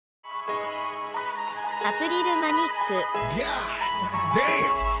アプリルマニック God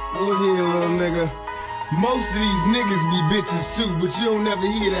damn! Look here, little nigga. Most of these niggas be bitches too, but you don't never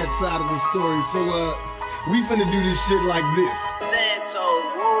hear that side of the story. So, we finna do this shit like this. Santo,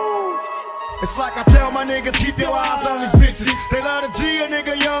 woo. It's like I tell my niggas, keep your eyes on these bitches. They love to G a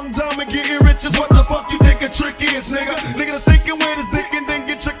nigga, young, dumb, and getting riches. What the fuck you think a trick is, nigga? Nigga that's thinking with his dick and then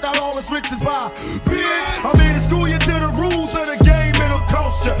get tricked out all his riches by. Bitch, I'm here to school you to the rules of the game, it'll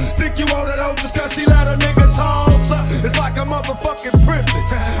cost you. Think you want it out just cause she let a nigga toss her. It's like a motherfucking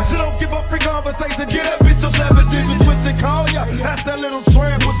privilege. So don't give up free conversation, get that bitch your 7 digits, switch and call ya. That's that little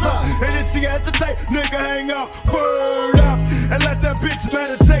tramp, what's up? And if she hesitate, nigga hang up, word up. And let that bitch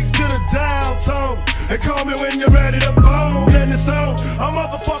meditate to the down tone. And call me when you're ready to bone. And it's on, I'm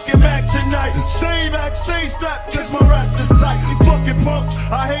motherfucking back tonight. Stay back, stay strapped, cause my raps is tight. You fucking punks,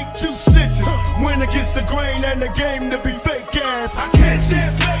 I hate you snitches. Win against the grain and the game to be fake ass. I can't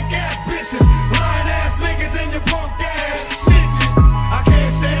stand fake ass bitches, lying ass niggas and your punk ass snitches. I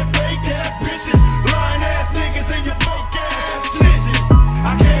can't stand fake ass bitches, lying ass niggas and your punk ass snitches.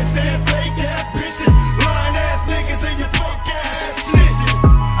 I can't stand fake ass bitches, lying ass niggas and your punk ass snitches.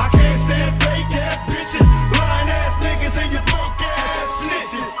 I can't stand fake ass bitches, lying ass niggas and your punk ass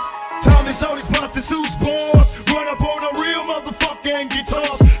snitches. Tommy show these busted suits, boys. Run up on a real motherfucker and get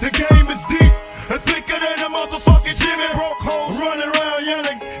tossed. The game is deep and thicker than a motherfucking Jimmy. Broke hoes running around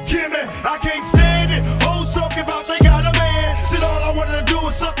yelling, gimme. I can't stand it. Hoes talking about they got a man. Shit, all I wanted to do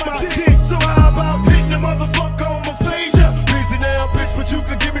was suck my dick. So how about hitting the motherfucker on my pager? Busy now, bitch, but you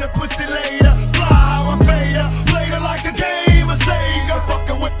could give me the pussy later. Fly how I fade her, played her like a game of Sega.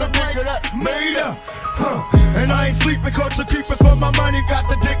 Fucking with the nigga that made her. And I ain't sleeping, caught you creeping for my money. Got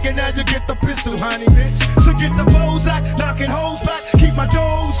the dick and now you get the pistol, honey, bitch. So get the bows at, knocking hoes back. Keep my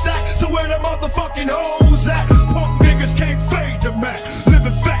dough stacked, so where the motherfucking hoes at? Punk niggas can't fade the Mac.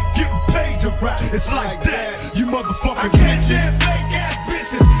 Living fat, getting paid to rap. It's like that, you motherfucking bitches. I can't stand fake ass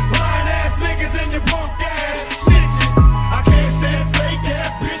bitches, lying ass niggas and your punk ass snitches. I can't stand fake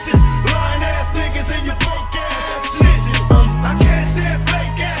ass bitches, lying ass niggas and your punk ass snitches. I can't stand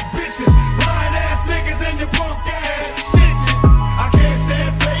fake ass bitches, lying ass niggas and your punk ass snitches. I can't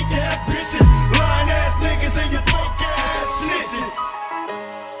stand fake ass bitches, lying ass niggas and your punk ass snitches.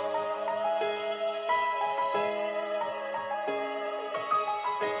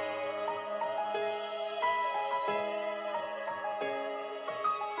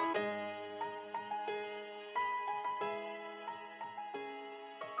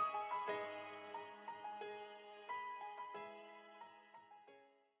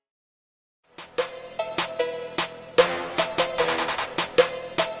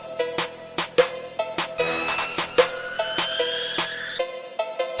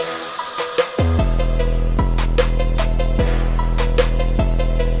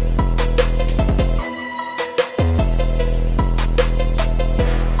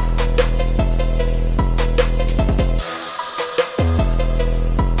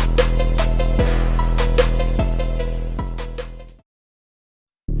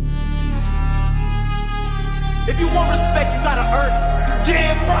 If you want respect, you gotta earn it. You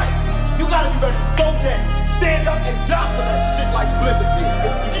damn right. You gotta be ready to go down, stand up and die for that shit like Blizzard did.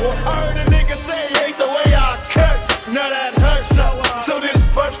 I heard a nigga say, hate the way I curse. Now that hurts. So this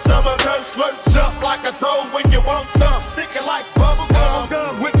verse, I'm a curse words. Jump like a toad when you want some. Sticking like bubble gum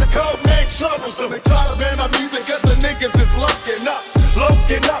with the code name troublesome. They try to ban my music cause the niggas is looking up.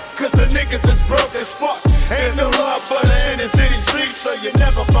 Looking up cause the niggas is broke as fuck. Ain't no love for the inner city streets, so you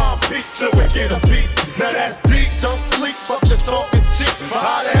never find peace till we get a piece. Now that's deep, don't sleep, fuck the talking cheap.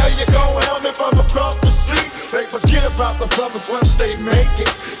 How the hell you gon' help me from across the street? They forget about the brothers once they make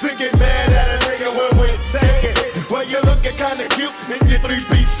it. They get mad at a nigga when we take it. Well, you looking kinda cute in your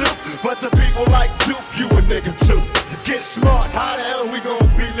 3-piece suit, but the people like Duke, you a nigga too. Get smart, how the hell we gon'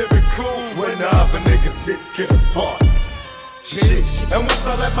 be living cool when the other niggas did get apart? Shit. And once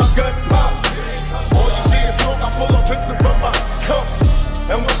I let my gun pop, all you see is smoke, I pull a pistol from my coat.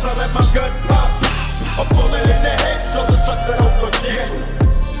 And once I let my gun pop, I pull it in the head so the sucker don't forget.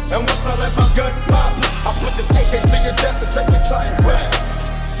 And once I let my gun pop, I put this AK to your chest and take your time back.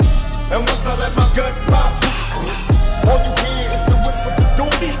 And once I let my gun pop, all you hear is the whispers of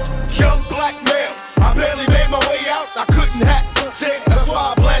doom. Young black male, I barely made my way out. I couldn't hack the chair, that's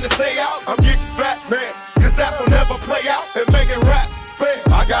why I plan to stay out. I'm getting fat, man, cause that will never play out. And making rap fair,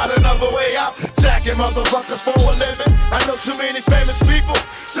 I got another way out. Jacking motherfuckers for a living. I know too many famous people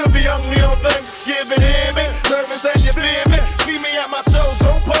to be hungry on Thanksgiving. Hear me? Nervous and you fear me. See me at my shows,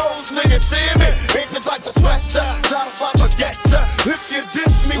 don't pose, nigga, see me. Ain't the type to sweat ya, not if I forget ya. If you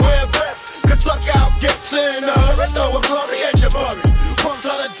diss me, wear a vest, cause suck out, get ya in a hurry. Throw a glory and you bury. Punch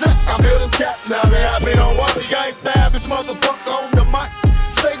on the jack, I feel them cap. Now they happy, don't worry, I ain't the average motherfucker on the mic.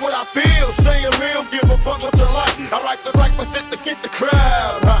 Say what I feel, stay real, give a fuck what you like. I write the type of shit to get the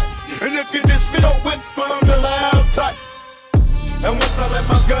crowd hype. And if you diss me, don't whisper, I'm the loud type. And once I let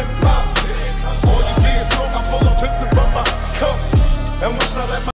my gun pop,